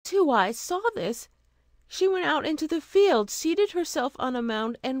Two Eyes saw this, she went out into the field, seated herself on a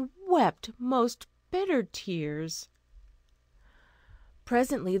mound, and wept most bitter tears.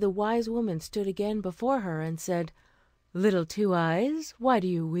 Presently the wise woman stood again before her, and said, "Little Two Eyes, why do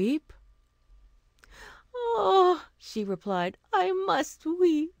you weep?" "Oh," she replied, "I must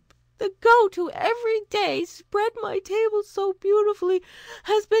weep. The goat who every day spread my table so beautifully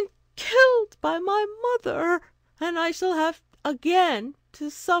has been killed by my mother, and I shall have again to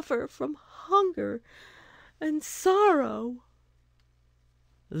suffer from hunger and sorrow."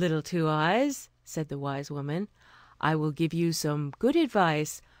 "Little Two Eyes," said the wise woman, "I will give you some good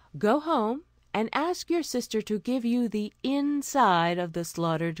advice. Go home and ask your sister to give you the inside of the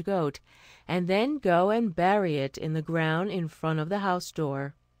slaughtered goat, and then go and bury it in the ground in front of the house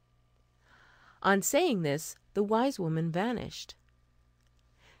door." On saying this, the wise woman vanished.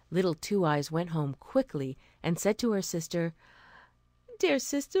 Little Two Eyes went home quickly, and said to her sister, "Dear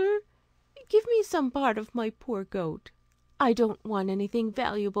sister, give me some part of my poor goat. I don't want anything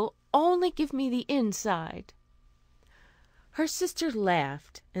valuable, only give me the inside." Her sister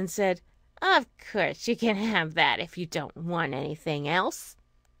laughed, and said, "Of course you can have that if you don't want anything else."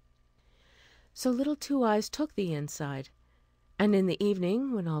 So Little Two Eyes took the inside, and in the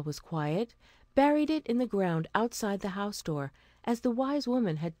evening, when all was quiet, buried it in the ground outside the house door, as the wise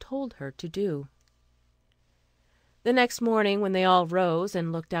woman had told her to do. The next morning, when they all rose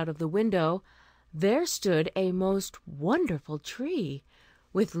and looked out of the window, there stood a most wonderful tree,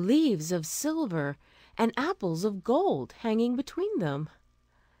 with leaves of silver and apples of gold hanging between them.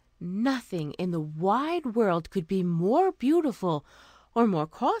 Nothing in the wide world could be more beautiful or more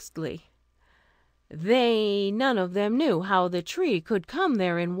costly. They none of them knew how the tree could come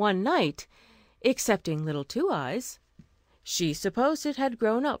there in one night, excepting Little Two Eyes. She supposed it had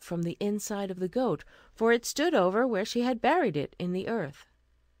grown up from the inside of the goat, for it stood over where she had buried it in the earth.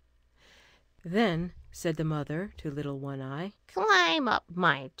 Then said the mother to Little One Eye, "Climb up,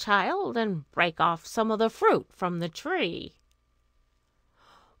 my child, and break off some of the fruit from the tree."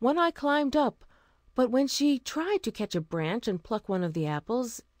 One Eye climbed up, but when she tried to catch a branch and pluck one of the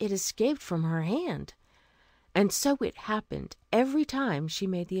apples, it escaped from her hand. And so it happened every time she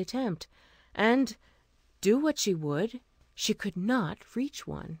made the attempt, and, do what she would, she could not reach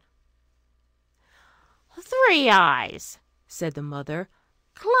one. "Three Eyes," said the mother,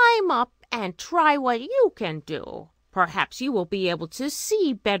 "climb up and try what you can do. Perhaps you will be able to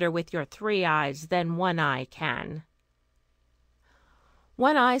see better with your three eyes than One Eye can."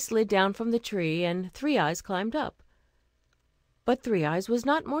 One Eye slid down from the tree, and Three Eyes climbed up. But Three Eyes was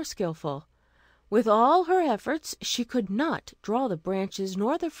not more skillful. With all her efforts she could not draw the branches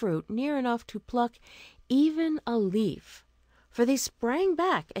nor the fruit near enough to pluck even a leaf, for they sprang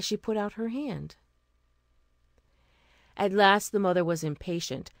back as she put out her hand. At last the mother was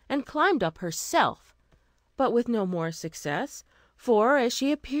impatient, and climbed up herself, but with no more success, for as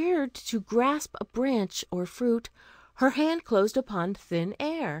she appeared to grasp a branch or fruit, her hand closed upon thin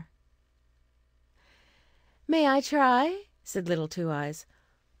air. "May I try?" said Little Two Eyes.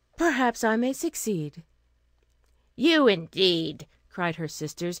 "Perhaps I may succeed." "You indeed!" cried her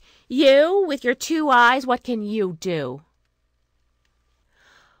sisters. "You, with your two eyes, what can you do?"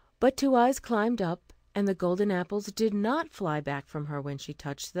 But Two Eyes climbed up, and the golden apples did not fly back from her when she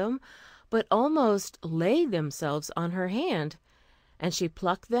touched them, but almost laid themselves on her hand, and she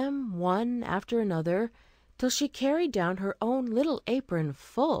plucked them one after another, till she carried down her own little apron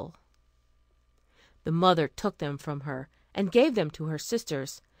full. The mother took them from her, and gave them to her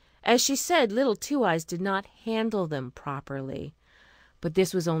sisters, as she said Little Two Eyes did not handle them properly; but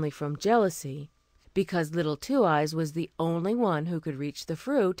this was only from jealousy, because Little Two Eyes was the only one who could reach the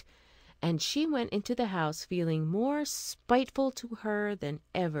fruit, and she went into the house feeling more spiteful to her than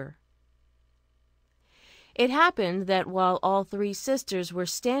ever. It happened that while all three sisters were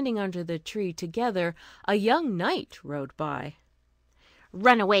standing under the tree together, a young knight rode by.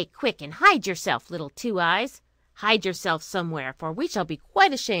 "Run away quick and hide yourself, Little Two Eyes. Hide yourself somewhere, for we shall be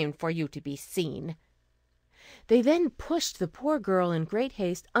quite ashamed for you to be seen." They then pushed the poor girl in great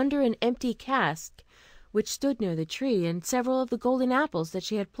haste under an empty cask which stood near the tree, and several of the golden apples that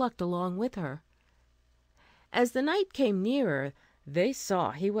she had plucked along with her. As the knight came nearer, they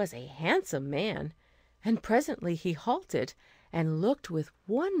saw he was a handsome man, and presently he halted, and looked with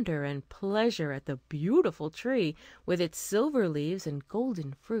wonder and pleasure at the beautiful tree with its silver leaves and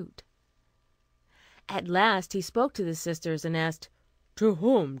golden fruit. At last he spoke to the sisters, and asked, "To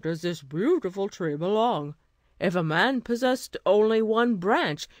whom does this beautiful tree belong? If a man possessed only one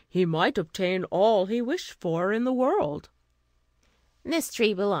branch, he might obtain all he wished for in the world." "This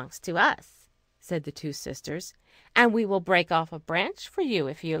tree belongs to us," said the two sisters, and we will break off a branch for you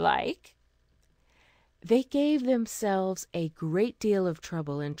if you like." They gave themselves a great deal of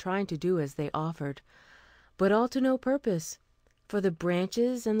trouble in trying to do as they offered, but all to no purpose, for the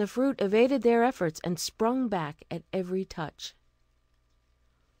branches and the fruit evaded their efforts and sprung back at every touch.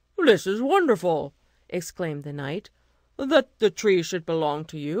 "This is wonderful," exclaimed the knight, "that the tree should belong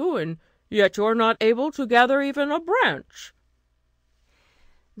to you, and yet you are not able to gather even a branch."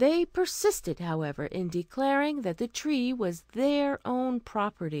 They persisted, however, in declaring that the tree was their own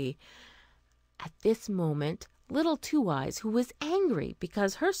property. At this moment little Two Eyes, who was angry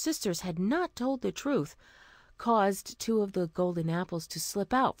because her sisters had not told the truth, caused two of the golden apples to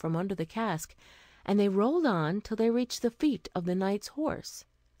slip out from under the cask, and they rolled on till they reached the feet of the knight's horse.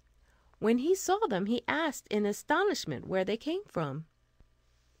 When he saw them, he asked in astonishment where they came from.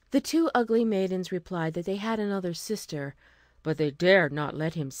 The two ugly maidens replied that they had another sister, but they dared not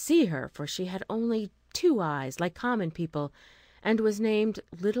let him see her, for she had only 2 eyes like common people, and was named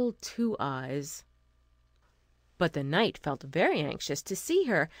Little Two Eyes. But the knight felt very anxious to see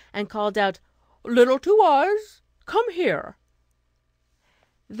her, and called out, "Little Two Eyes, come here."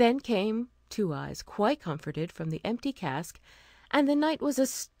 Then came Two Eyes, quite comforted, from the empty cask, and the knight was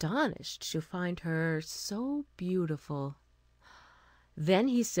astonished to find her so beautiful. Then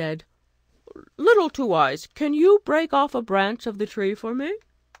he said, "Little Two Eyes, can you break off a branch of the tree for me?"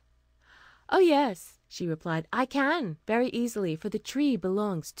 "Oh yes," she replied, "I can very easily, for the tree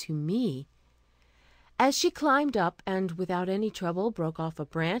belongs to me." As she climbed up, and without any trouble broke off a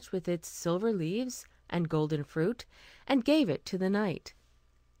branch with its silver leaves and golden fruit, and gave it to the knight.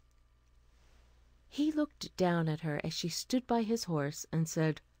 He looked down at her as she stood by his horse, and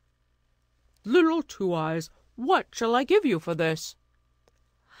said, "Little Two Eyes, what shall I give you for this?"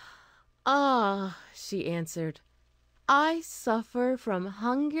 "Ah," she answered, "I suffer from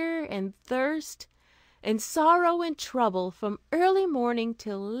hunger and thirst, and sorrow and trouble from early morning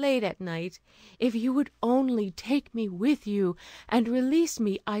till late at night. If you would only take me with you and release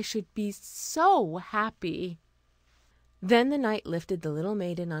me, I should be so happy." Then the knight lifted the little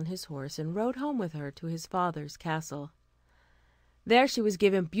maiden on his horse, and rode home with her to his father's castle. There she was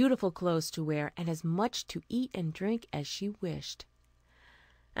given beautiful clothes to wear, and as much to eat and drink as she wished.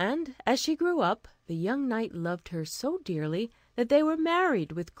 And as she grew up, the young knight loved her so dearly that they were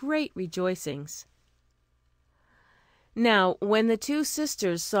married with great rejoicings. Now, when the two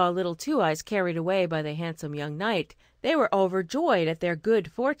sisters saw Little Two Eyes carried away by the handsome young knight, they were overjoyed at their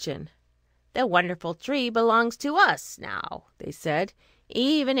good fortune. "The wonderful tree belongs to us now," they said.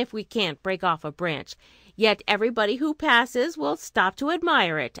 "Even if we can't break off a branch, yet everybody who passes will stop to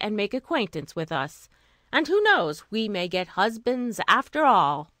admire it and make acquaintance with us. And who knows, we may get husbands after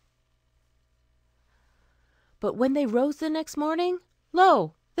all." But when they rose the next morning,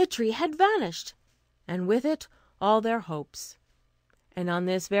 lo, the tree had vanished, and with it all their hopes. And on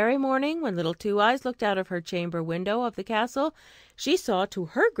this very morning, when Little Two Eyes looked out of her chamber window of the castle, she saw, to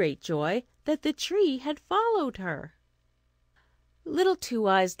her great joy, that the tree had followed her. Little Two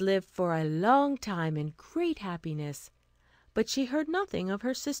Eyes lived for a long time in great happiness, but she heard nothing of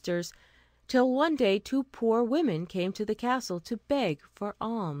her sisters, till one day 2 poor women came to the castle to beg for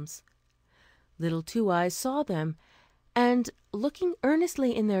alms. Little Two Eyes saw them, and, looking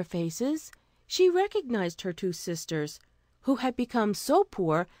earnestly in their faces, she recognised her 2 sisters, who had become so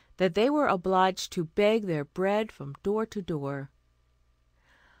poor that they were obliged to beg their bread from door to door.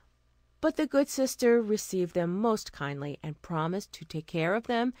 But the good sister received them most kindly, and promised to take care of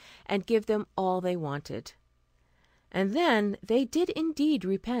them and give them all they wanted. And then they did indeed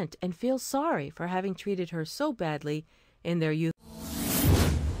repent and feel sorry for having treated her so badly in their youth.